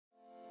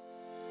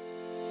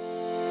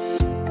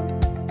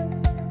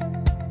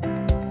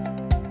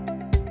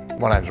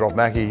My name's Rob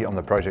Mackey. I'm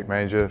the project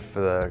manager for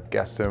the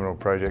gas terminal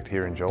project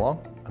here in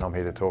Geelong, and I'm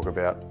here to talk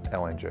about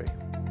LNG.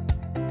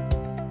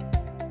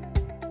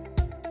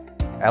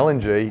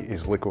 LNG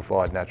is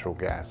liquefied natural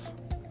gas,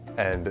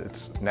 and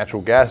it's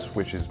natural gas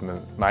which is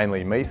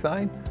mainly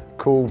methane,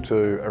 cooled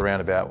to around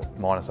about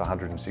minus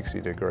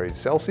 160 degrees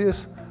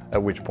Celsius,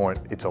 at which point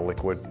it's a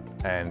liquid,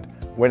 and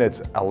when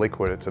it's a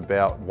liquid it's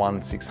about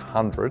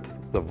 1/600th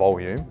the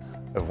volume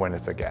of when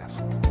it's a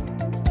gas.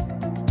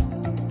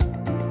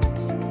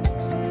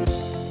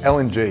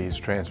 LNG is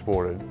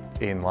transported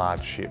in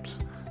large ships.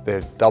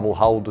 They're double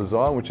hull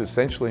design, which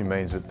essentially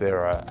means that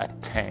there are a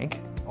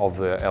tank of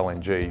the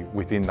LNG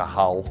within the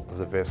hull of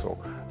the vessel.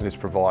 And this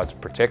provides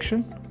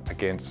protection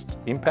against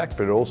impact,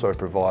 but it also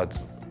provides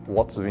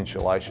lots of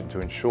insulation to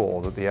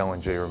ensure that the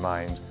LNG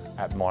remains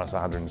at minus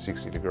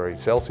 160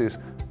 degrees Celsius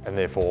and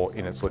therefore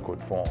in its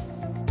liquid form.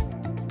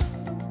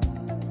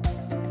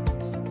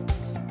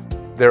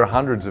 There are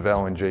hundreds of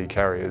LNG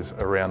carriers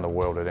around the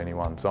world at any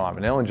one time,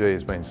 and LNG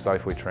has been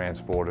safely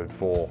transported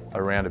for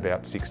around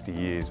about 60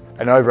 years,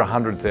 and over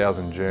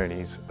 100,000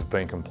 journeys have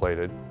been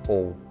completed,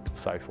 all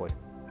safely.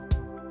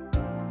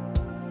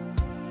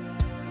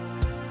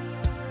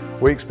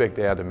 We expect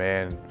our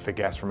demand for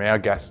gas from our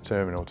gas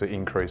terminal to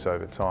increase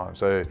over time.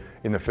 So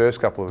in the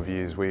first couple of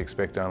years, we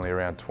expect only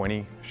around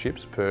 20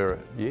 ships per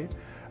year,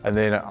 and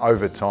then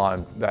over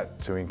time, that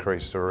to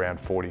increase to around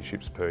 40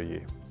 ships per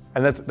year.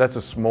 And that's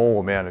a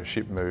small amount of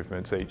ship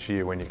movements each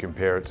year when you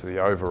compare it to the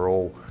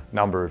overall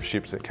number of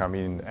ships that come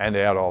in and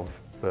out of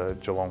the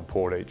Geelong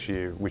port each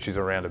year, which is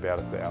around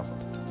about 1,000.